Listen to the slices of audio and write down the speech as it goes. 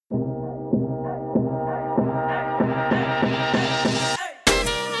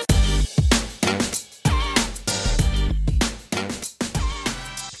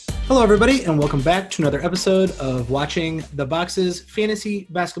Hello, everybody, and welcome back to another episode of Watching the Boxes Fantasy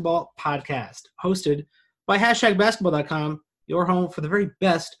Basketball Podcast, hosted by #basketball.com, your home for the very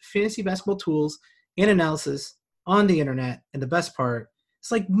best fantasy basketball tools and analysis on the internet. And the best part,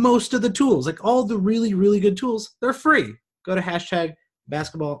 it's like most of the tools, like all the really, really good tools, they're free. Go to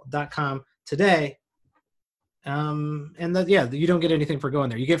 #basketball.com today. You don't get anything for going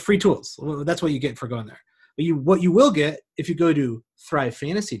there. You get free tools. Well, that's what you get for going there. But what you will get if you go to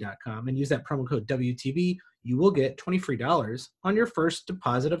thrivefantasy.com and use that promo code WTB, you will get $20 free on your first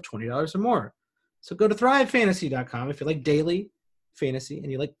deposit of $20 or more. So go to thrivefantasy.com if you like daily fantasy and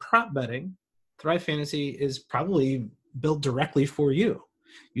you like prop betting. Thrive Fantasy is probably built directly for you.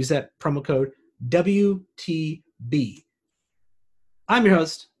 Use that promo code WTB. I'm your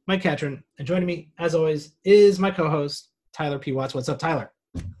host, Mike Catron, and joining me, as always, is my co-host, Tyler P. Watts. What's up, Tyler?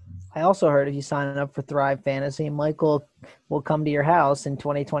 I also heard if you sign up for Thrive Fantasy, Michael will come to your house in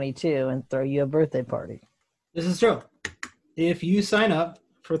 2022 and throw you a birthday party. This is true. If you sign up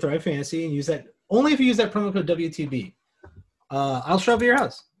for Thrive Fantasy and use that, only if you use that promo code WTB, I'll show up at your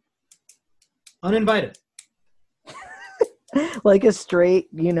house. Uninvited. Like a straight,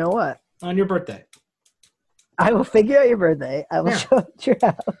 you know what? On your birthday. I will figure out your birthday. I will show up at your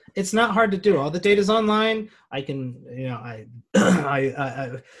house. It's not hard to do. All the data's online. I can, I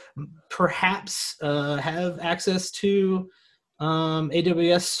perhaps have access to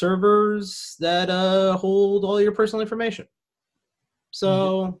AWS servers that hold all your personal information.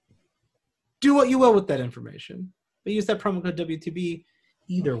 So do what you will with that information, but use that promo code WTB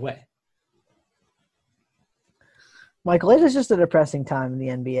either way. Michael, it is just a depressing time in the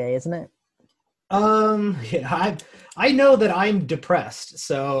NBA, isn't it? I know that I'm depressed,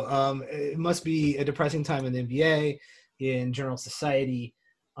 so it must be a depressing time in the NBA, in general society.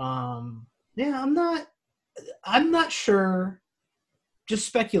 I'm not sure. Just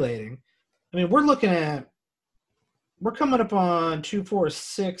speculating. I mean, we're coming up on 2, 4,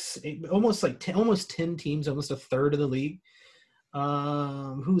 6, almost 10 teams, almost a third of the league,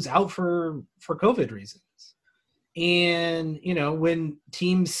 who's out for COVID reasons. And, when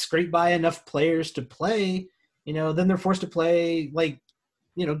teams scrape by enough players to play, then they're forced to play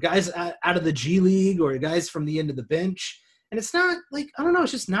guys out of the G League or guys from the end of the bench. And it's not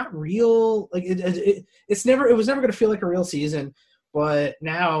it's just not real. It was never going to feel like a real season. But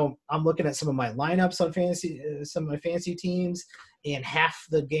now I'm looking at some of my lineups on some of my fantasy teams, and half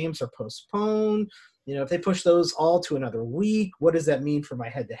the games are postponed. If they push those all to another week, what does that mean for my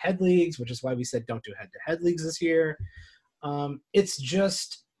head-to-head leagues, which is why we said don't do head-to-head leagues this year. It's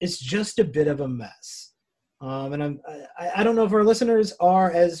just a bit of a mess. And I don't know if our listeners are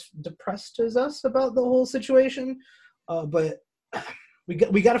as depressed as us about the whole situation, but we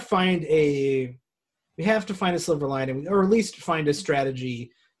got to find we have to find a silver lining, or at least find a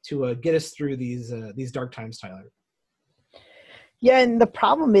strategy to get us through these dark times, Tyler. Yeah, and the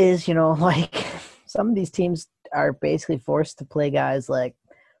problem is, some of these teams are basically forced to play guys like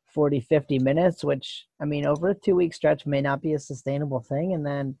 40, 50 minutes, which, over a 2-week stretch may not be a sustainable thing. And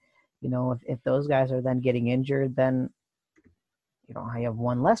then, if those guys are then getting injured, then, I have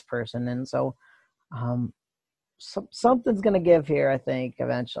one less person. And so something's going to give here, I think,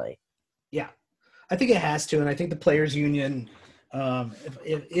 eventually. Yeah, I think it has to. And I think the Players Union,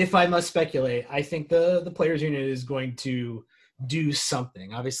 if I must speculate, I think the Players Union is going to do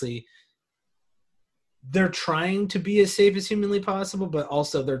something. Obviously, they're trying to be as safe as humanly possible, but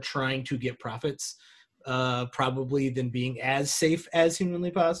also they're trying to get profits, probably than being as safe as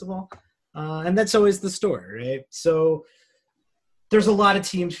humanly possible. And that's always the story, right? So there's a lot of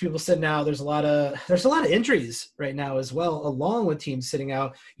teams, people said now, there's a lot of injuries right now as well, along with teams sitting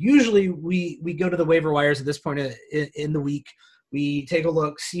out. Usually we go to the waiver wires at this point in the week. We take a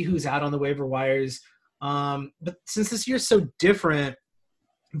look, see who's out on the waiver wires. But since this year's so different,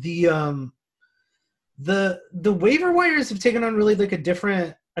 the waiver wires have taken on really a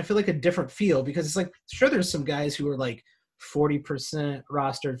different feel, because it's sure, there's some guys who are 40%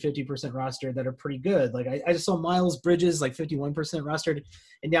 rostered, 50% rostered that are pretty good. I just saw Miles Bridges 51% rostered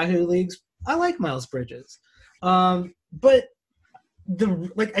in Yahoo leagues. I like Miles Bridges. But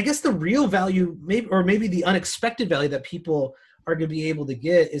I guess the real value, maybe the unexpected value that people are going to be able to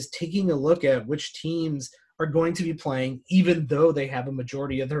get is taking a look at which teams are going to be playing, even though they have a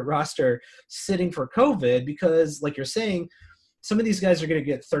majority of their roster sitting for COVID, because like you're saying, some of these guys are going to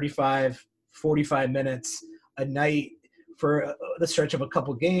get 35, 45 minutes a night for the stretch of a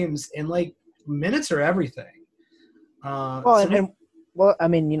couple games, and minutes are everything. If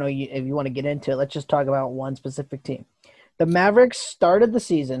you want to get into it, let's just talk about one specific team. The Mavericks started the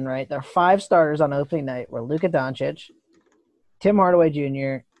season, right? Their 5 starters on opening night were Luka Doncic, Tim Hardaway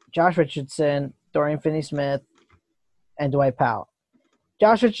Jr., Josh Richardson, Dorian Finney-Smith, and Dwight Powell.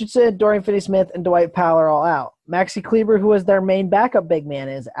 Josh Richardson, Dorian Finney-Smith, and Dwight Powell are all out. Maxi Kleber, who was their main backup big man,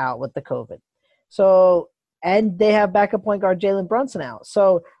 is out with the COVID. So, and they have backup point guard Jalen Brunson out.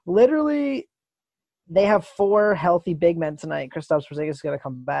 So, literally, they have 4 healthy big men tonight. Kristaps Porzingis is going to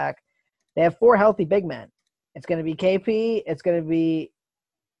come back. They have 4 healthy big men. It's going to be KP. It's going to be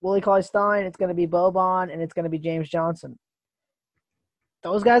Willie Cauley-Stein. It's going to be Boban, and it's going to be James Johnson.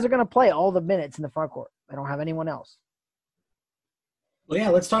 Those guys are going to play all the minutes in the front court. They don't have anyone else. Well, yeah,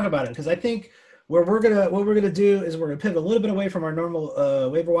 let's talk about it, because I think what we're gonna do is we're gonna pivot a little bit away from our normal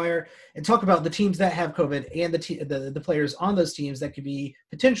waiver wire and talk about the teams that have COVID and the players on those teams that could be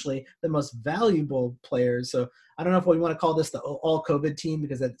potentially the most valuable players. So I don't know if we want to call this the all COVID team,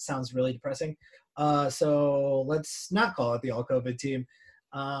 because that sounds really depressing. So let's not call it the all COVID team.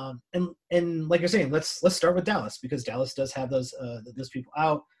 And like you're saying, let's start with Dallas, because Dallas does have those people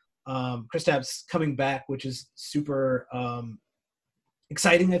out. Kristaps coming back, which is super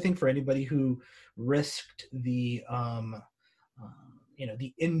exciting, I think, for anybody who risked the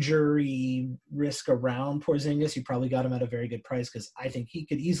the injury risk around Porzingis. You probably got him at a very good price, because I think he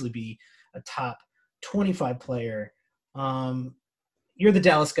could easily be a top 25 player. You're the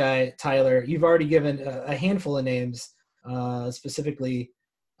Dallas guy, Tyler. You've already given a handful of names, specifically,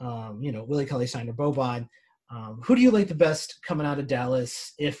 Willie Cauley-Stein or Boban. Who do you like the best coming out of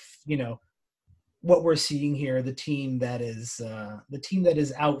Dallas? If what we're seeing here, the team that is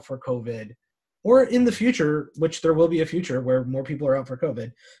out for COVID, or in the future, which there will be a future where more people are out for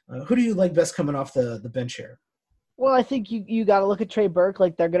COVID. Who do you like best coming off the bench here? Well, I think you got to look at Trey Burke.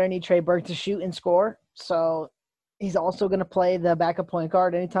 Like, they're going to need Trey Burke to shoot and score. So he's also going to play the backup point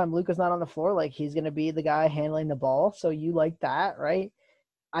guard anytime Luka's not on the floor. Like, he's going to be the guy handling the ball. So you like that, right?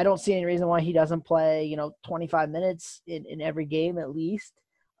 I don't see any reason why he doesn't play, 25 minutes in every game at least.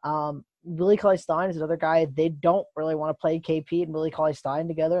 Willie Cauley-Stein is another guy. They don't really want to play KP and Willie Cauley-Stein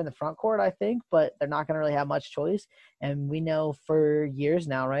together in the front court, I think, but they're not going to really have much choice. And we know for years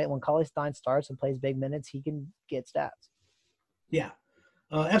now, right, when Cauley-Stein starts and plays big minutes, he can get stats. Yeah,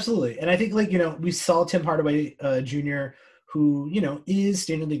 absolutely. And I think, we saw Tim Hardaway Jr., who, is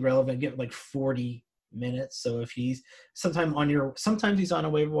standard league relevant, get like 40 minutes. So if he's sometimes he's on a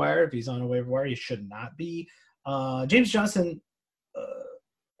waiver wire. If he's on a waiver wire, he should not be. James Johnson,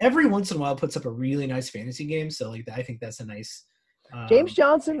 every once in a while puts up a really nice fantasy game. So I think that's a nice. James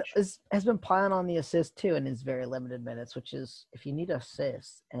Johnson has been piling on the assists too in his very limited minutes, which is, if you need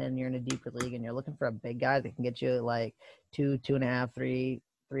assists and you're in a deeper league and you're looking for a big guy that can get you like 2.5, 3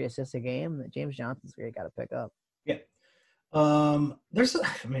 assists a game, that James Johnson's where you got to pick up. Yeah. There's a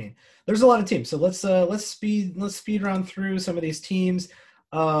lot of teams. So let's speed run through some of these teams.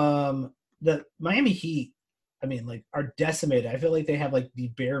 The Miami Heat, are decimated. I feel like they have the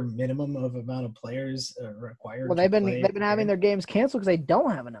bare minimum of amount of players required. Well, they've been having their games canceled because they don't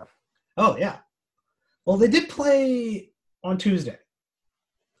have enough. Oh yeah. Well, they did play on Tuesday.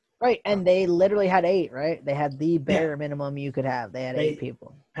 Right, and they literally had 8, right? They had the bare minimum you could have. They had 8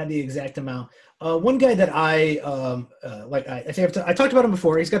 people. Had the exact amount. One guy that I talked about him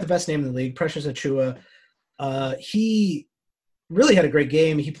before. He's got the best name in the league, Precious Achiuwa. He really had a great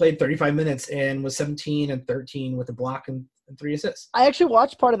game. He played 35 minutes and was 17 and 13 with a block and 3 assists. I actually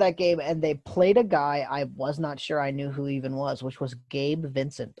watched part of that game, and they played a guy I was not sure I knew who he even was, which was Gabe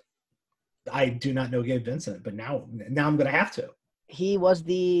Vincent. I do not know Gabe Vincent, but now I'm going to have to. He was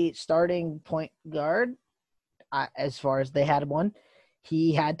the starting point guard as far as they had one.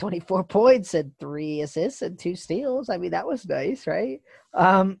 He had 24 points and 3 assists and 2 steals. That was nice, right?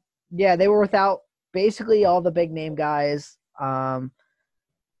 They were without basically all the big name guys,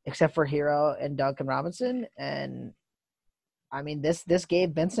 except for Hero and Duncan Robinson. And this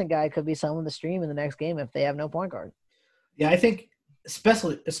Gabe Vincent guy could be someone to stream in the next game if they have no point guard. Yeah, I think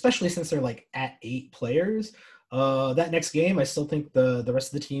especially since they're at 8 players. That next game, I still think the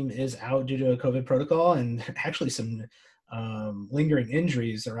rest of the team is out due to a COVID protocol and actually some lingering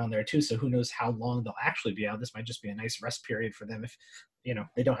injuries around there too. So who knows how long they'll actually be out. This might just be a nice rest period for them if,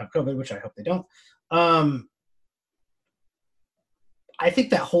 they don't have COVID, which I hope they don't. I think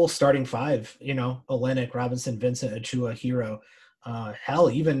that whole starting 5, Olynyk, Robinson, Vincent, Achiuwa, Hero,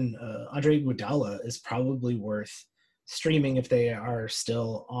 even Andre Iguodala is probably worth streaming if they are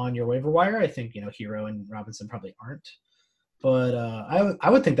still on your waiver wire. I think, Hero and Robinson probably aren't. But I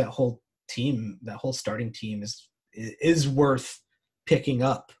would think that whole team, that whole starting team is worth picking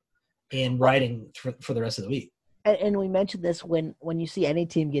up and riding for the rest of the week. And we mentioned this when you see any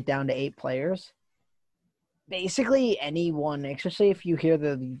team get down to 8 players, basically anyone, especially if you hear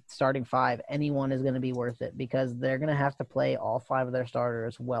the starting five, anyone is going to be worth it because they're going to have to play all five of their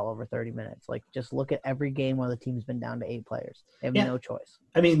starters well over 30 minutes. Like, just look at every game where the team's been down to 8 players. They have no choice.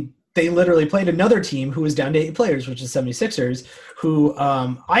 I mean, they literally played another team who was down to 8 players, which is 76ers, who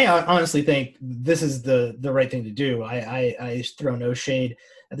I honestly think this is the right thing to do. I throw no shade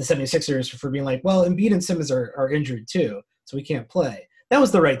at the 76ers for being like, well, Embiid and Simmons are injured too, so we can't play. That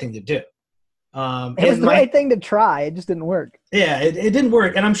was the right thing to do. It was the right thing to try. It just didn't work. Yeah, it didn't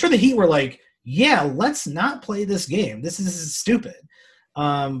work. And I'm sure the Heat were like, yeah, let's not play this game. This is stupid.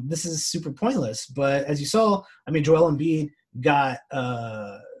 This is super pointless. But as you saw, I mean, Joel Embiid got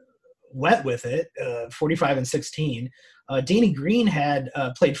wet with it, 45 and 16. Danny Green had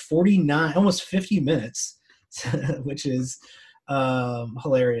played 49, almost 50 minutes, which is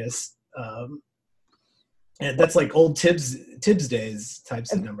hilarious. And that's like old Tibbs days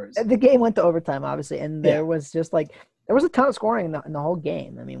types of numbers. The game went to overtime, obviously, and there was just like there was a ton of scoring in the whole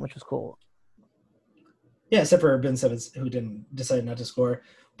game. I mean, which was cool. Yeah, except for Ben Simmons, who decided not to score.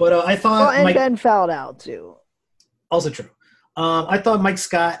 But I thought Ben fouled out too. Also true. I thought Mike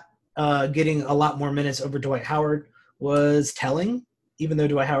Scott getting a lot more minutes over Dwight Howard was telling, even though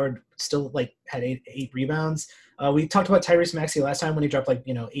Dwight Howard still had eight rebounds. We talked about Tyrese Maxey last time when he dropped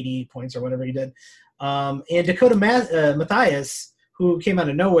 80 points or whatever he did. And Dakota Mathias, who came out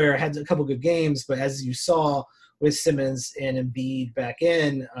of nowhere, had a couple good games, but as you saw with Simmons and Embiid back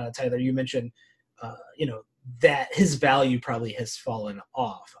in, Tyler, you mentioned, that his value probably has fallen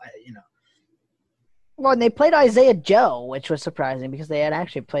off. Well, and they played Isaiah Joe, which was surprising because they had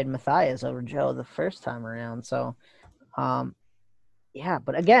actually played Mathias over Joe the first time around. So, but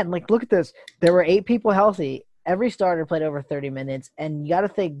again, look at this. There were 8 people healthy. Every starter played over 30 minutes, and you got to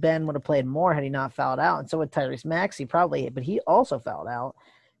think Ben would have played more had he not fouled out, and so would Tyrese Maxey probably, but he also fouled out.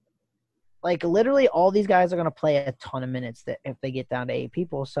 Literally all these guys are going to play a ton of minutes if they get down to 8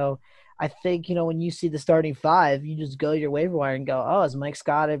 people. So I think, when you see the starting 5, you just go to your waiver wire and go, oh, is Mike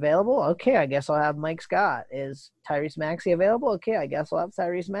Scott available? Okay, I guess I'll have Mike Scott. Is Tyrese Maxey available? Okay, I guess I'll have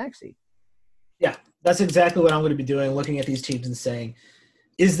Tyrese Maxey. Yeah, that's exactly what I'm going to be doing, looking at these teams and saying,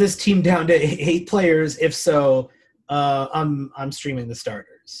 is this team down to 8 players? If so, I'm streaming the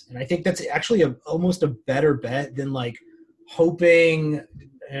starters. And I think that's actually almost a better bet than hoping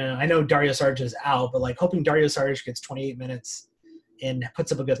I know Dario Saric is out, but hoping Dario Saric gets 28 minutes and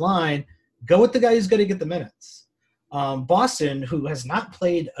puts up a good line. Go with the guy who's going to get the minutes. Boston, who has not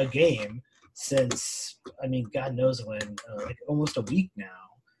played a game since, God knows when, almost a week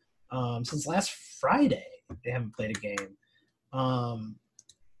now. Since last Friday, they haven't played a game.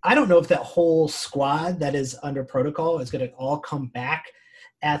 I don't know if that whole squad that is under protocol is going to all come back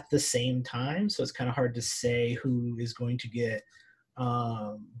at the same time. So it's kind of hard to say who is going to get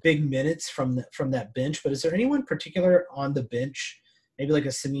big minutes from that bench. But is there anyone particular on the bench, maybe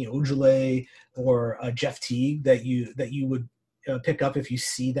a Semi Ojeleye or a Jeff Teague that you would pick up if you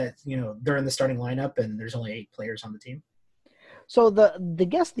see that they're in the starting lineup and there's only 8 players on the team? So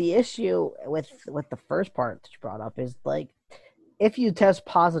the issue with the first part that you brought up is if you test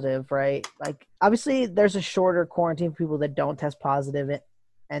positive, right? Obviously there's a shorter quarantine for people that don't test positive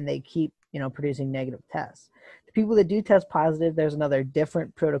and they keep, producing negative tests. The people that do test positive, there's another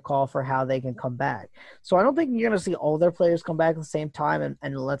different protocol for how they can come back. So I don't think you're going to see all their players come back at the same time,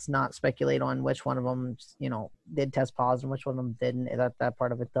 and let's not speculate on which one of them, did test positive, which one of them didn't. That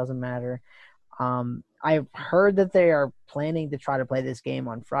part of it doesn't matter. I've heard that they are planning to try to play this game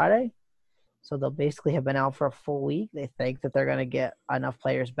on Friday. So they'll basically have been out for a full week. They think that they're going to get enough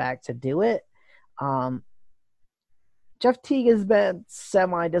players back to do it. Jeff Teague has been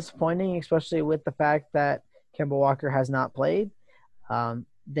semi-disappointing, especially with the fact that Kemba Walker has not played.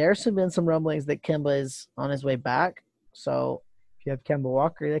 There's been some rumblings that Kemba is on his way back. So if you have Kemba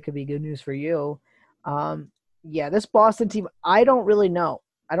Walker, that could be good news for you. This Boston team, I don't really know.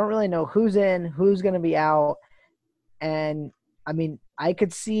 I don't really know who's in, who's going to be out. And, I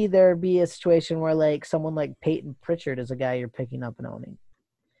could see there be a situation where, someone like Peyton Pritchard is a guy you're picking up and owning.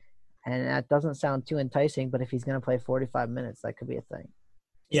 And that doesn't sound too enticing, but if he's going to play 45 minutes, that could be a thing.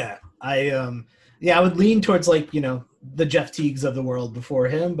 Yeah, I would lean towards the Jeff Teagues of the world before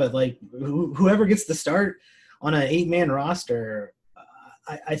him, but whoever gets the start on an 8-man roster,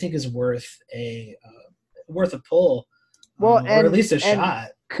 I think is worth a pull, or at least a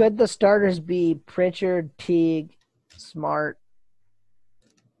shot. Could the starters be Pritchard, Teague, Smart?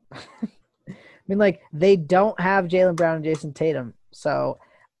 They don't have Jaylen Brown and Jason Tatum, so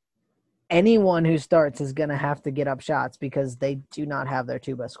anyone who starts is going to have to get up shots because they do not have their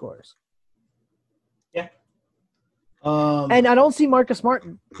 2 best scorers. Yeah. And I don't see Marcus Smart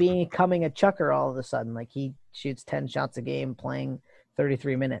becoming a chucker all of a sudden. Like, he shoots 10 shots a game playing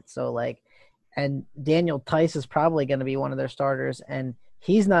 33 minutes. So, like, and Daniel Tice is probably going to be one of their starters, and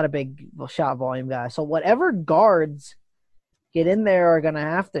he's not a big shot volume guy. So whatever guards get in there are going to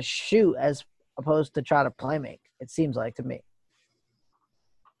have to shoot as opposed to try to play make, it seems like to me.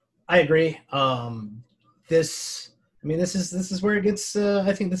 I agree. This is where it gets.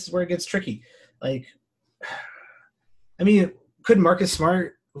 I think this is where it gets tricky. Like, I mean, could Marcus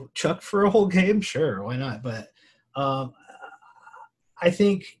Smart chuck for a whole game? Sure, why not? But I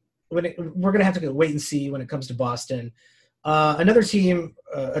think we're gonna have to wait and see when it comes to Boston. Another team,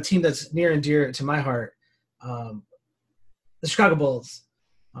 a team that's near and dear to my heart, the Chicago Bulls.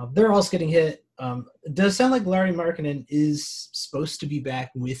 They're also getting hit. It does sound like Larry Markkinen is supposed to be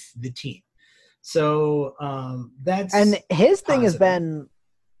back with the team. So that's and his thing positive. has been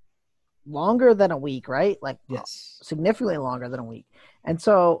longer than a week, right? Like, yes, significantly longer than a week. And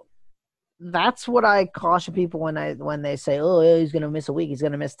so that's what I caution people when they say, "Oh, he's going to miss a week. He's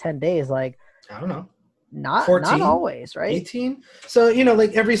going to miss 10 days." Like, I don't know. Not 14, not always, right? 18. So,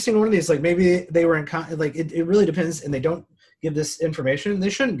 like every single one of these, like maybe they were in like it really depends, and they don't give this information.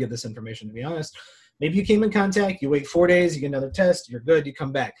 They shouldn't give this information, to be honest. Maybe you came in contact, you wait 4 days, you get another test, you're good, you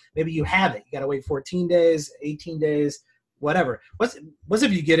come back. Maybe you have it. You got to wait 14 days, 18 days, whatever. What's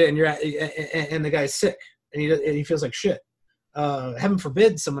if you get it and and the guy's sick and he feels like shit? Heaven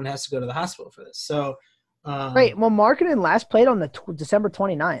forbid someone has to go to the hospital for this. So, right. Well, Markkinen last played on the December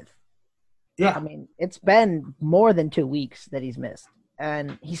 29th. Yeah. I mean, it's been more than 2 weeks that he's missed,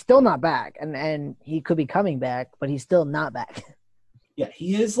 and he's still not back. And he could be coming back, but he's still not back. Yeah,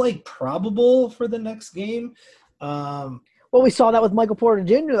 he is like probable for the next game. Well, we saw that with Michael Porter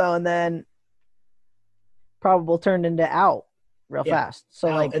Jr. though, and then probable turned into out real fast. So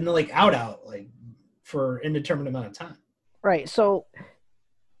out, and then out like for indeterminate amount of time. Right. So,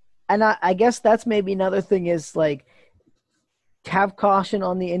 and I guess that's maybe another thing is like have caution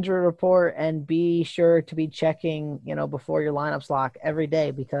on the injury report and be sure to be checking, before your lineups lock every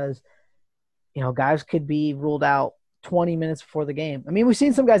day because, guys could be ruled out 20 minutes before the game. I mean, we've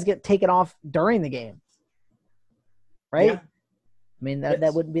seen some guys get taken off during the game, right? Yeah. I mean,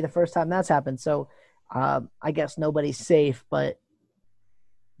 that wouldn't be the first time that's happened. So I guess nobody's safe, but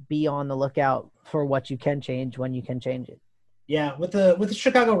be on the lookout for what you can change when you can change it. Yeah, with the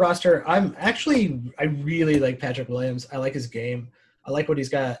Chicago roster, I really like Patrick Williams. I like his game. I like what he's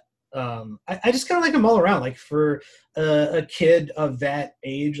got. I just kind of like him all around. Like for a kid of that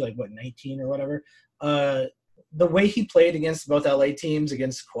age, like 19 or whatever, the way he played against both LA teams,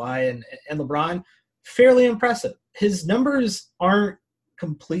 against Kawhi and LeBron, fairly impressive. His numbers aren't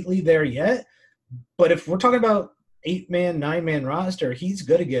completely there yet, but if we're talking about 8-man, 9-man roster, he's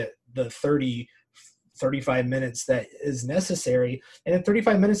going to get the 30, 35 minutes that is necessary. And in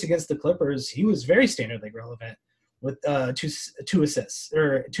 35 minutes against the Clippers, he was very standard league relevant with two assists,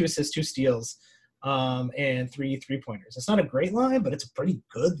 2 steals, and 3 3-pointers. It's not a great line, but it's a pretty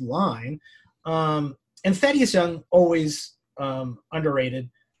good line. And Thaddeus Young, always underrated.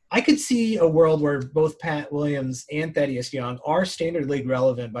 I could see a world where both Pat Williams and Thaddeus Young are standard league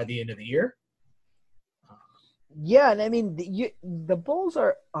relevant by the end of the year. Yeah, and I mean, the Bulls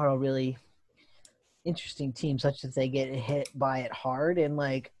are a really interesting team, such that they get hit by it hard, and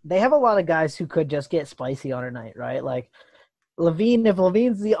like they have a lot of guys who could just get spicy on a night, right? Like LaVine, if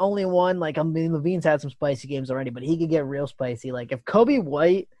LaVine's the only one, like I mean, LaVine's had some spicy games already, but he could get real spicy. Like if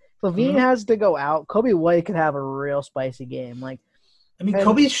LaVine has to go out, Kobe White could have a real spicy game. Like, I mean,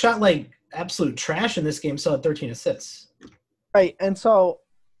 Kobe shot like absolute trash in this game, still had 13 assists. Right, and so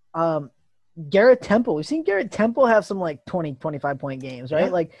Garrett Temple. We've seen Garrett Temple have some like 20, 25-point games, right?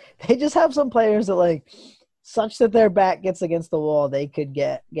 Yeah. Like they just have some players that like such that their back gets against the wall, they could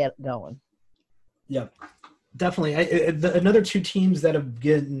get going. Yeah, definitely. Another 2 teams that have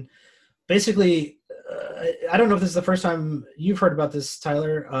gotten basically I don't know if this is the first time you've heard about this,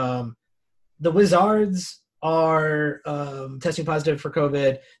 Tyler. The Wizards are testing positive for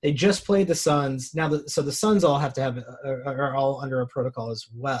COVID. They just played the Suns. Now, so the Suns all have to are all under a protocol as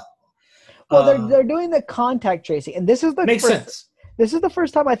well. Well, they're doing the contact tracing, and this is the makes sense. This is the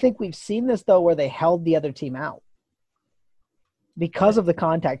first time I think we've seen this though, where they held the other team out because of the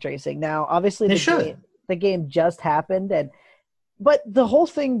contact tracing. Now, obviously, the game just happened, but the whole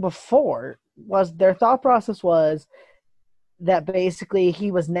thing before was their thought process was that basically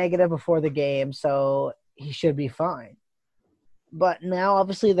he was negative before the game, so he should be fine. But now,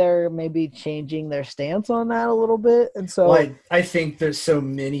 obviously, they're maybe changing their stance on that a little bit. And so I think there's so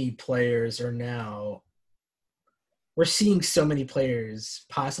many players we're seeing so many players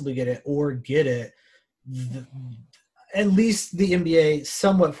possibly get it or get it. at least the NBA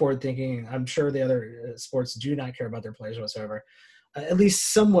somewhat forward thinking. I'm sure the other sports do not care about their players whatsoever. At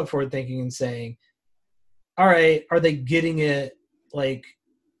least somewhat forward thinking and saying, all right, are they getting it like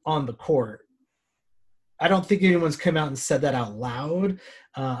on the court? I don't think anyone's come out and said that out loud.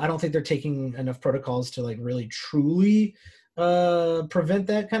 I don't think they're taking enough protocols to like really truly prevent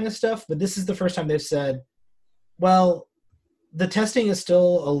that kind of stuff. But this is the first time they've said, well, the testing is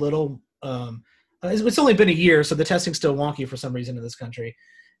still a little it's only been a year, so the testing's still wonky for some reason in this country.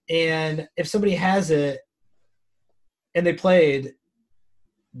 And if somebody has it and they played,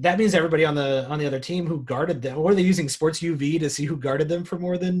 that means everybody on the other team who guarded them, or are they using sports UV to see who guarded them for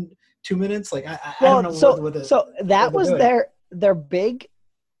more than 2 minutes? Like I don't know. So that was their big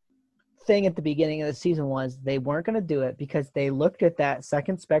thing at the beginning of the season was they weren't going to do it because they looked at that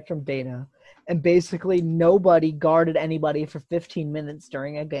second spectrum data and basically nobody guarded anybody for 15 minutes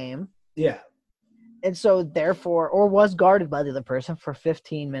during a game. Yeah. And so therefore, or was guarded by the other person for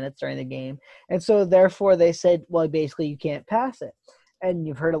 15 minutes during the game. And so therefore they said, well, basically you can't pass it. And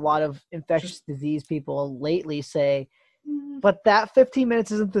you've heard a lot of infectious disease people lately say, but that 15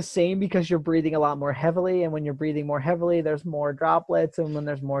 minutes isn't the same because you're breathing a lot more heavily. And when you're breathing more heavily, there's more droplets. And when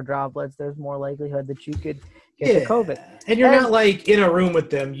there's more droplets, there's more likelihood that you could get the COVID. And you're not like in a room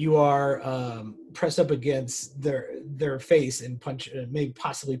with them. You are pressed up against their face and maybe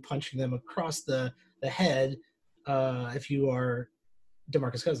possibly punching them across the head if you are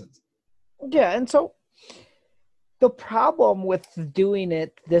DeMarcus Cousins. Yeah, and so the problem with doing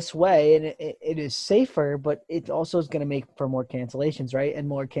it this way, and it is safer, but it also is going to make for more cancellations, right? And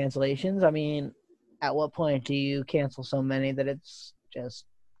more cancellations. I mean, at what point do you cancel so many that it's just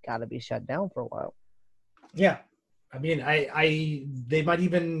got to be shut down for a while? Yeah, I mean, they might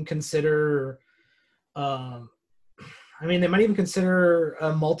even consider. They might even consider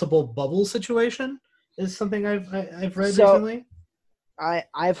a multiple bubble situation. Is something I've read recently.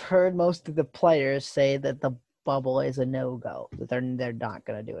 I've heard most of the players say that the bubble is a no-go, that they're not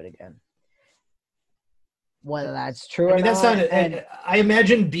going to do it again. Whether that's true or not. I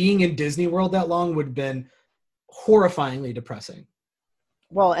imagine being in Disney World that long would have been horrifyingly depressing.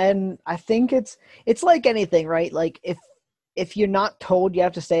 Well, and I think it's like anything, right? Like if you're not told you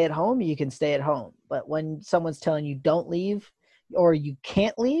have to stay at home, you can stay at home. But when someone's telling you don't leave or you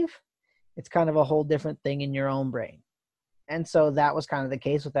can't leave, it's kind of a whole different thing in your own brain. And so that was kind of the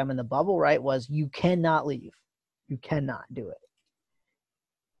case with them in the bubble, right? Was you cannot leave. You cannot do it.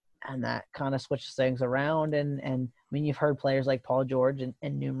 And that kind of switches things around. And I mean, you've heard players like Paul George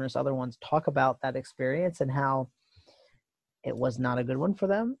and numerous other ones talk about that experience and how it was not a good one for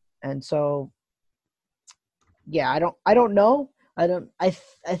them. And so, yeah, I don't know. I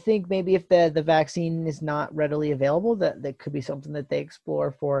think maybe if the vaccine is not readily available, that could be something that they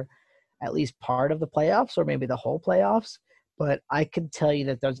explore for at least part of the playoffs or maybe the whole playoffs. But I can tell you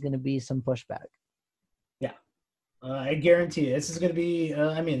that there's going to be some pushback. Yeah. I guarantee you, this is going to be,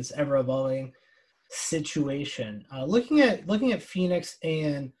 it's ever evolving situation. Looking at Phoenix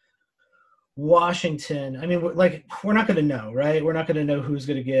and Washington, I mean, we're not going to know, right? We're not going to know who's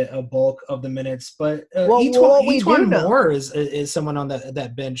going to get a bulk of the minutes, but E'Twaun Moore is someone on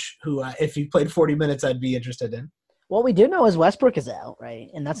that bench who, if he played 40 minutes, I'd be interested in. What we do know is Westbrook is out, right?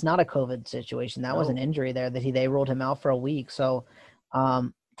 And that's not a COVID situation. That was an injury there that they ruled him out for a week. So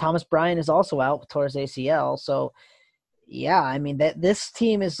Thomas Bryant is also out towards ACL. So, yeah, I mean, this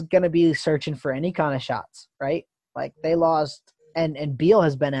team is going to be searching for any kind of shots, right? Like they lost and Beal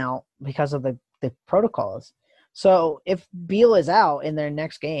has been out because of the protocols. So if Beal is out in their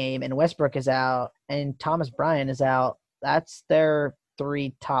next game and Westbrook is out and Thomas Bryant is out, that's their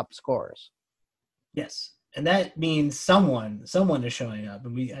three top scorers. Yes. And that means someone is showing up.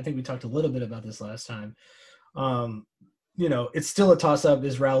 And I think we talked a little bit about this last time. It's still a toss-up.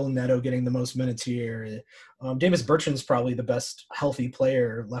 Is Raul Neto getting the most minutes here? Davis Bertrand's probably the best healthy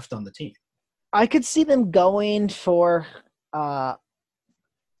player left on the team. I could see them going for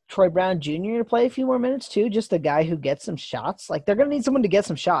Troy Brown Jr. to play a few more minutes too, just a guy who gets some shots. Like they're going to need someone to get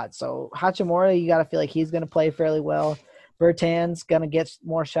some shots. So Hachimura, you got to feel like he's going to play fairly well. Bertan's going to get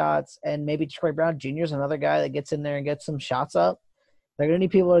more shots, and maybe Troy Brown Jr. is another guy that gets in there and gets some shots up. They're going to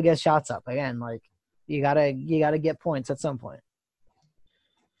need people to get shots up. Again, like you gotta get points at some point.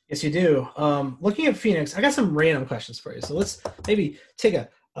 Yes, you do. Looking at Phoenix, I got some random questions for you. So let's maybe take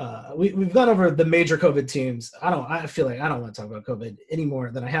we've gone over the major COVID teams. I feel like I don't want to talk about COVID any more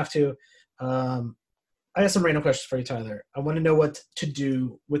than I have to. I got some random questions for you, Tyler. I want to know what to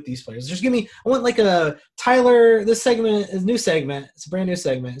do with these players. Just I want like a Tyler, this segment is a new segment. It's a brand new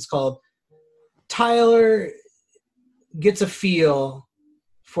segment. It's called Tyler Gets a Feel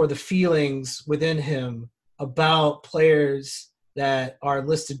for the Feelings Within Him about players that are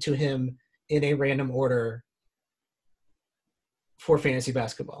listed to him in a random order for fantasy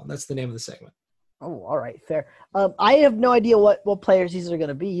basketball. And that's the name of the segment. Oh, all right, fair. I have no idea what players these are going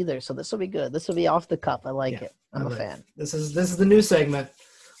to be either, so this will be good. This will be off the cuff. I like it. I'm a fan. This is the new segment.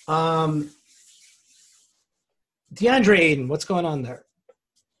 DeAndre Ayton, what's going on there?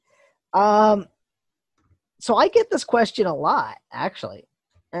 So I get this question a lot, actually,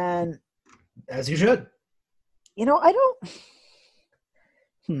 and as you should. I don't.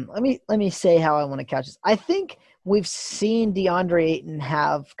 Let me say how I want to couch this. I think we've seen DeAndre Ayton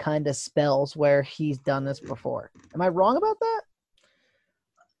have kind of spells where he's done this before. Am I wrong about that?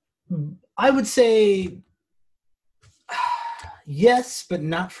 I would say yes, but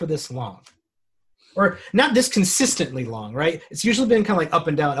not for this long. Or not this consistently long, right? It's usually been kind of like up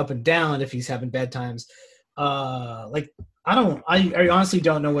and down if he's having bad times. I honestly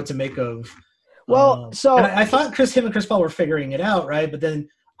don't know what to make of. Well, I thought him and Chris Paul were figuring it out, right? But then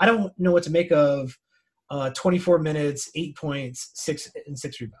I don't know what to make of 24 minutes, 8 points, 6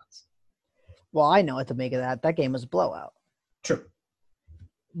 rebounds. Well, I know what to make of that. That game was a blowout. True.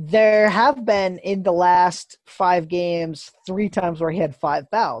 There have been in the last 5 games 3 times where he had 5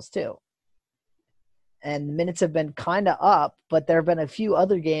 fouls too. And the minutes have been kind of up, but there have been a few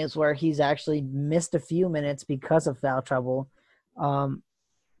other games where he's actually missed a few minutes because of foul trouble.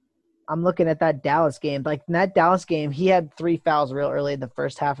 I'm looking at that Dallas game. Like in that Dallas game, he had 3 fouls real early in the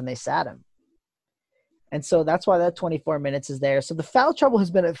first half, and they sat him. And so that's why that 24 minutes is there. So the foul trouble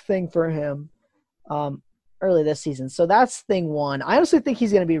has been a thing for him early this season. So that's thing one. I honestly think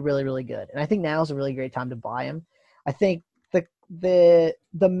he's going to be really, really good. And I think now is a really great time to buy him. I think the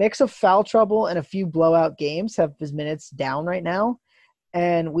mix of foul trouble and a few blowout games have his minutes down right now.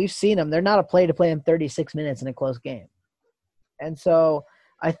 And we've seen him. They're not a play to play him 36 minutes in a close game. And so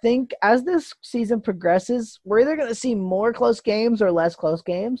I think as this season progresses, we're either going to see more close games or less close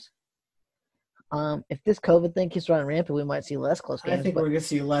games. If this COVID thing keeps running rampant, we might see less close games. I think we're going to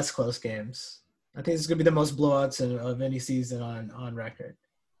see less close games. I think this is going to be the most blowouts of any season on record.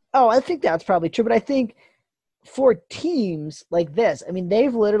 Oh, I think that's probably true. But I think for teams like this, I mean,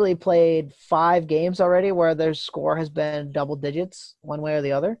 they've literally played 5 games already where their score has been double digits one way or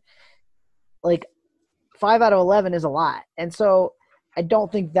the other. Like 5 out of 11 is a lot. And so I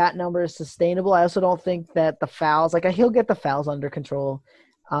don't think that number is sustainable. I also don't think that the fouls, he'll get the fouls under control.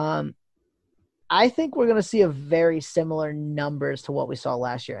 I think we're going to see a very similar numbers to what we saw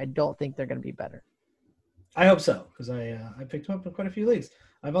last year. I don't think they're going to be better. I hope so, because I picked him up in quite a few leagues.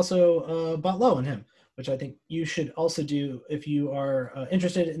 I've also bought low on him, which I think you should also do if you are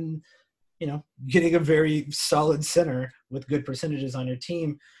interested in, getting a very solid center with good percentages on your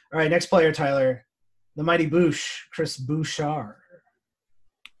team. All right, next player, Tyler, the mighty Chris Boucher.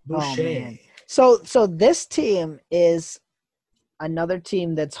 Oh, man. So this team is another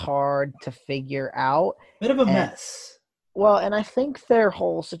team that's hard to figure out. Bit of a mess. Well, and I think their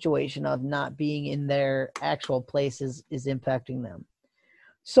whole situation of not being in their actual places is impacting them.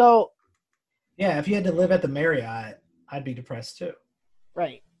 So, yeah, if you had to live at the Marriott, I'd be depressed too.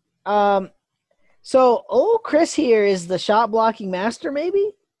 Right. So Chris here is the shot blocking master,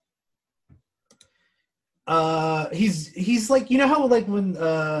 maybe? He's like, how like when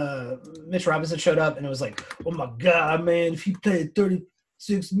Mitch Robinson showed up and it was like, oh my God, man, if he played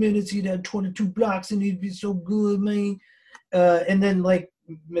 36 minutes, he'd have 22 blocks and he'd be so good, man. And then like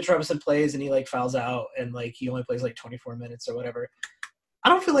Mitch Robinson plays and he like fouls out and like he only plays like 24 minutes or whatever. I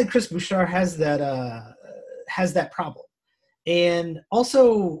don't feel like Chris Boucher has that problem. And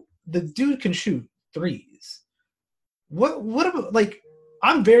also the dude can shoot threes. What about like,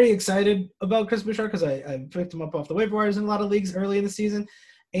 I'm very excited about Chris Boucher because I picked him up off the waiver wires in a lot of leagues early in the season.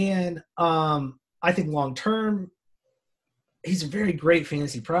 And I think long term, he's a very great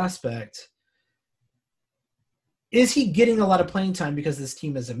fantasy prospect. Is he getting a lot of playing time because this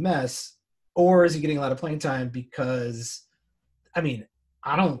team is a mess? Or is he getting a lot of playing time because, I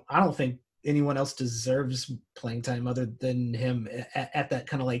don't think anyone else deserves playing time other than him at that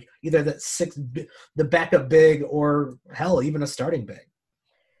kind of like either that the backup big or hell, even a starting big.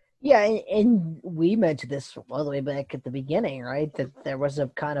 Yeah, and we mentioned this all the way back at the beginning, right? That there was a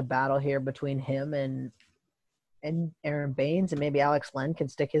kind of battle here between him and Aaron Baines, and maybe Alex Len can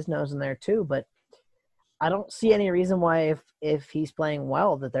stick his nose in there too. But I don't see any reason why if he's playing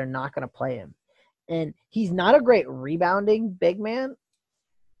well that they're not going to play him. And he's not a great rebounding big man,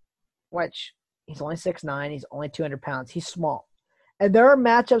 which he's only 6'9", he's only 200 pounds. He's small. And there are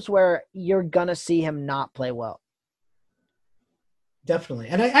matchups where you're going to see him not play well. Definitely.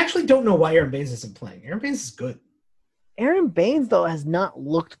 And I actually don't know why Aaron Baines isn't playing. Aaron Baines is good. Aaron Baines, though, has not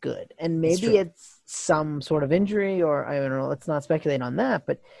looked good. And That's maybe true. it's some sort of injury, or I don't know. Let's not speculate on that.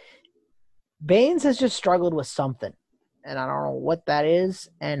 But Baines has just struggled with something. And I don't know what that is.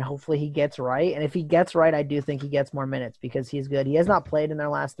 And hopefully he gets right. And if he gets right, I do think he gets more minutes because he's good. He has not played in their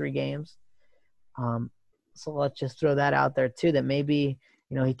last 3 games. So let's just throw that out there, too, that maybe,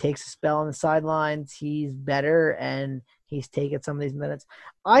 he takes a spell on the sidelines. He's better, and he's taken some of these minutes.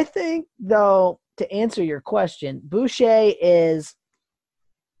 I think, though, to answer your question, Boucher is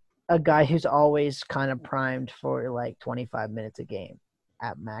a guy who's always kind of primed for like 25 minutes a game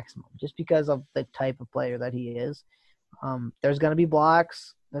at maximum, just because of the type of player that he is. There's going to be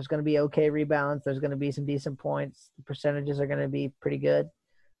blocks. There's going to be okay rebounds. There's going to be some decent points. The percentages are going to be pretty good,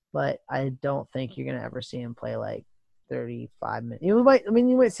 but I don't think you're going to ever see him play like 35 minutes. You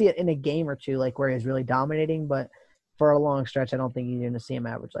might see it in a game or two, like where he's really dominating, but for a long stretch, I don't think you're going to see him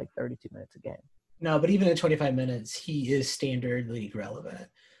average like 32 minutes a game. No, but even at 25 minutes, he is standard league relevant.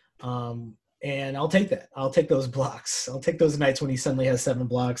 And I'll take that. I'll take those blocks. I'll take those nights when he suddenly has 7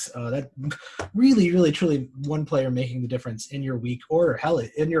 blocks. That really, really, truly one player making the difference in your week or hell,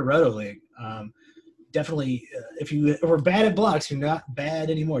 in your roto league. Definitely, if you were bad at blocks, you're not bad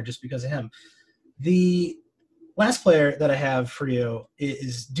anymore just because of him. The last player that I have for you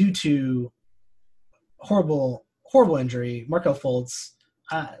is due to horrible injury, Markelle Fultz,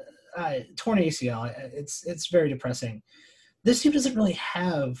 torn ACL. It's very depressing. This team doesn't really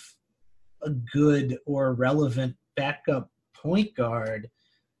have a good or relevant backup point guard.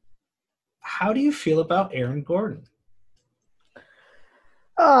 How do you feel about Aaron Gordon?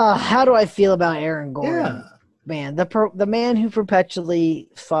 How do I feel about Aaron Gordon? Yeah. Man, the man who perpetually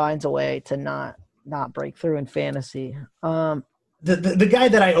finds a way to not break through in fantasy. The guy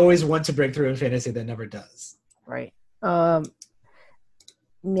that I always want to break through in fantasy that never does. Right. Man,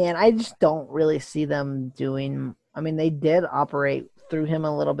 I just don't really see them doing. I mean, they did operate through him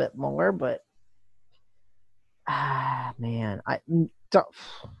a little bit more, but man, I don't.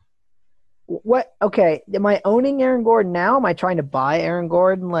 What? Okay, am I owning Aaron Gordon now? Am I trying to buy Aaron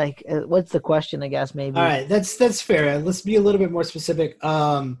Gordon? Like, what's the question? I guess maybe. All right, that's fair. Let's be a little bit more specific.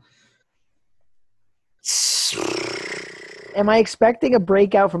 Am I expecting a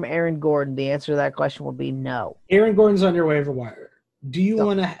breakout from Aaron Gordon? The answer to that question will be no. Aaron Gordon's on your waiver wire. Do you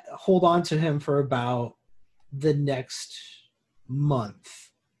want to hold on to him for about the next month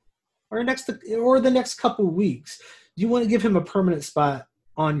or the next couple weeks? Do you want to give him a permanent spot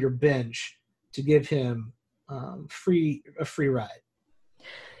on your bench to give him a free ride?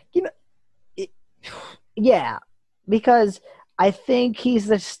 Yeah, because I think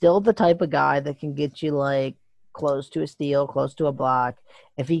he's still the type of guy that can get you like close to a steal, close to a block.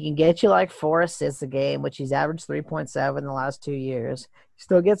 If he can get you like 4 assists a game, which he's averaged 3.7 in the last 2 years,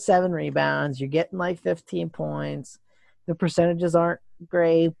 still gets 7 rebounds. You're getting like 15 points. The percentages aren't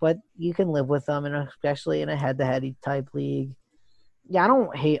great, but you can live with them, and especially in a head-to-head type league. Yeah, I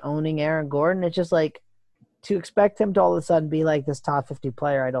don't hate owning Aaron Gordon. It's just like to expect him to all of a sudden be like this top 50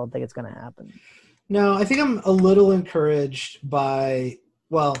 player, I don't think it's going to happen. No, I think I'm a little encouraged by,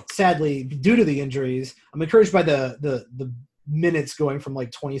 well, sadly, due to the injuries, I'm encouraged by the minutes going from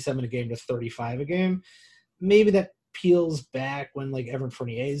like 27 a game to 35 a game. Maybe that peels back when like Evan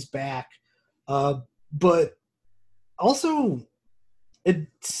Fournier is back. But also,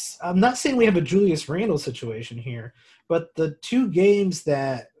 I'm not saying we have a Julius Randle situation here, but the 2 games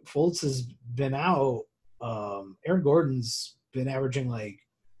that Fultz has been out, Aaron Gordon's been averaging like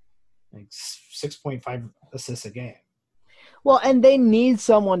 6.5 assists a game. Well, and they need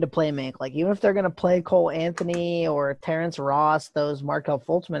someone to play make. Like, even if they're going to play Cole Anthony or Terrence Ross, those Markelle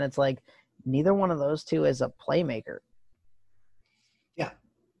Fultz minutes, like, neither one of those 2 is a playmaker. Yeah.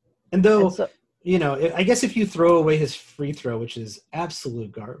 And though, I guess if you throw away his free throw, which is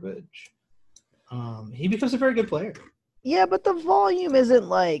absolute garbage, he becomes a very good player. Yeah, but the volume isn't,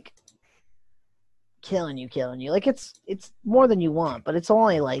 like, killing you. Like, it's more than you want, but it's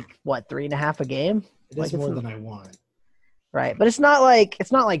only, like, what, 3.5 a game? It is more than I want. Right, but it's not like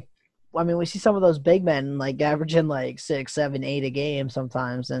I mean, we see some of those big men like averaging like 6, 7, 8 a game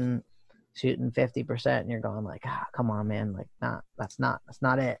sometimes and shooting 50%, and you're going like, come on, man, like, that's not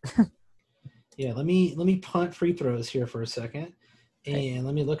it. Yeah, let me punt free throws here for a second, and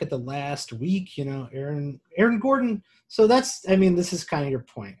let me look at the last week. Aaron Gordon. So this is kind of your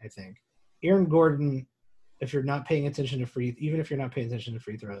point, I think. Aaron Gordon, if you're not paying attention to free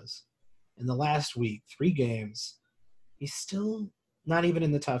throws, in the last week, 3 games. He's still not even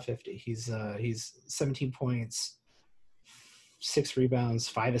in the top 50. He's 17 points, 6 rebounds,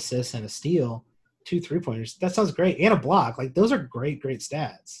 5 assists, and a steal, 2 3-pointers. That sounds great. And a block. Like, those are great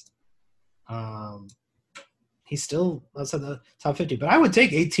stats. he's still outside the top 50. But I would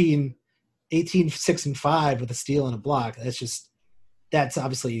take 18, 6 and 5 with a steal and a block. That's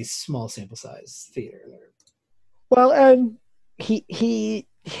obviously small sample size theater there. Well, and he's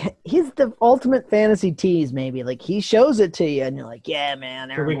the ultimate fantasy tease, maybe. Like, he shows it to you, and you're like, yeah,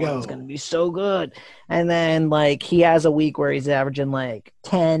 man, Aaron Gordon's going to be so good. And then, like, he has a week where he's averaging, like,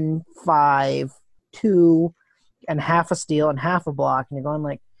 10, 5, 2, and half a steal and half a block. And you're going,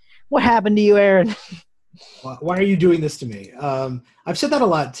 like, what happened to you, Aaron? Why are you doing this to me? I've said that a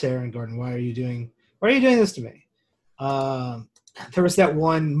lot to Aaron Gordon. Why are you doing this to me? There was that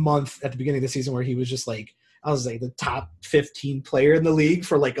one month at the beginning of the season where he was just like, I was like the top 15 player in the league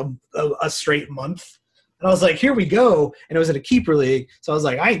for like a straight month. And I was like, here we go. And it was in a keeper league. So I was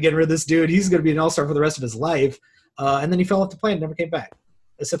like, I ain't getting rid of this dude. He's going to be an all-star for the rest of his life. And then he fell off the plane and never came back.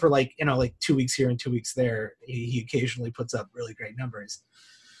 Except for like 2 weeks here and 2 weeks there. He occasionally puts up really great numbers.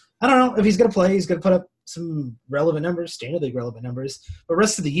 I don't know if he's going to play. He's going to put up some relevant numbers, standard league relevant numbers. But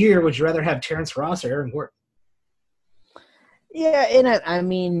rest of the year, would you rather have Terrence Ross or Aaron Gordon? Yeah, I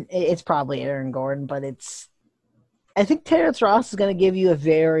mean, it's probably Aaron Gordon, but I think Terrence Ross is going to give you a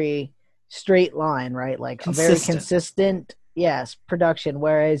very straight line, right? Like a very consistent, yes, production,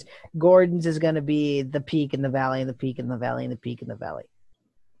 whereas Gordon's is going to be the peak in the valley and the peak in the valley and the peak in the valley.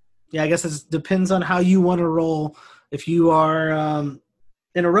 Yeah, I guess it depends on how you want to roll. If you are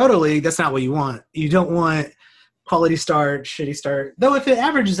in a roto league, that's not what you want. You don't want quality start, shitty start. Though if it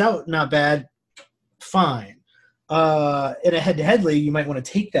averages out not bad, fine. In a head-to-head league, you might want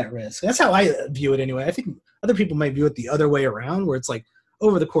to take that risk. That's how I view it anyway. I think other people might view it the other way around, where it's like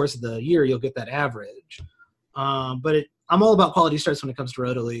over the course of the year, you'll get that average. But I'm all about quality starts when it comes to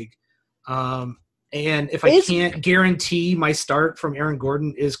Roto League. And if I can't guarantee my start from Aaron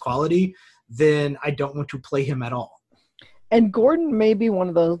Gordon is quality, then I don't want to play him at all. And Gordon may be one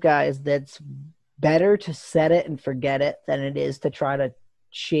of those guys that's better to set it and forget it than it is to try to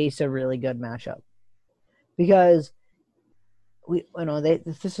chase a really good matchup. Because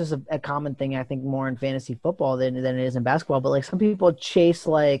this is a common thing, I think, more in fantasy football than it is in basketball. But like some people chase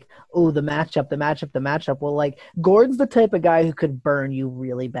like, oh, the matchup. Well, like Gordon's the type of guy who could burn you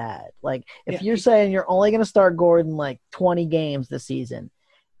really bad. Like if you're saying you're only going to start Gordon like 20 games this season,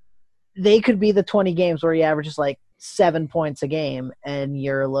 they could be the 20 games where he averages like 7 points a game, and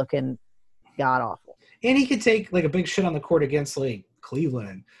you're looking god awful. And he could take like a big shit on the court against like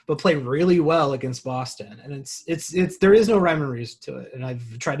Cleveland, but play really well against Boston. And it's there is no rhyme and reason to it. And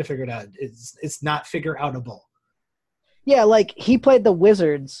I've tried to figure it out. It's not figure outable. Yeah, like he played the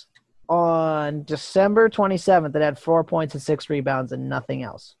Wizards on December 27th that had 4 points and 6 rebounds and nothing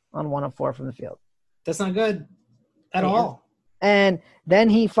else on 1 of 4 from the field. That's not good at all. And then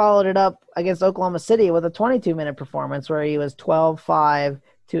he followed it up against Oklahoma City with a 22-minute performance where he was 12-5,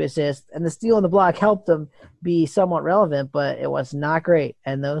 2 assists, and the steal and the block helped him be somewhat relevant, but it was not great.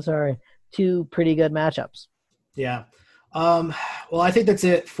 And those are 2 pretty good matchups. Yeah. Well, I think that's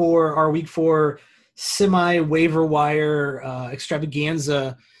it for our week 4 semi-waiver wire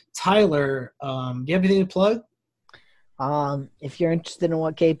extravaganza. Tyler, do you have anything to plug? If you're interested in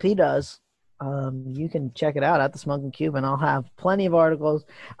what KP does, you can check it out at the Smoking Cuban. I'll have plenty of articles.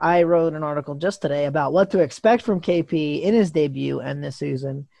 I wrote an article just today about what to expect from KP in his debut and this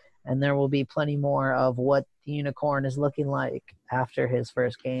season, and there will be plenty more of what the unicorn is looking like after his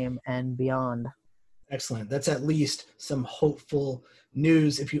first game and beyond. Excellent. That's at least some hopeful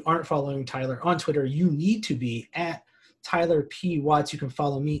news. If you aren't following Tyler on Twitter, you need to be at Tyler P. Watts. You can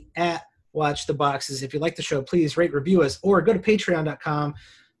follow me at Watch the Boxes. If you like the show, please rate, review us, or go to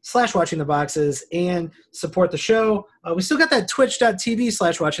patreon.com/watchingtheboxes and support the show. We still got that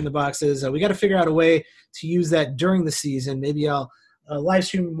twitch.tv/watchingtheboxes. We got to figure out a way to use that during the season. Maybe I'll live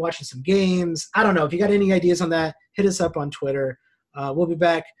stream watching some games. I don't know. If you got any ideas on that, hit us up on Twitter. We'll be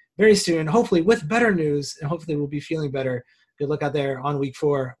back very soon, hopefully with better news, and hopefully we'll be feeling better. Good luck out there on week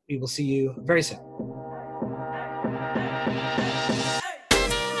 4. We will see you very soon.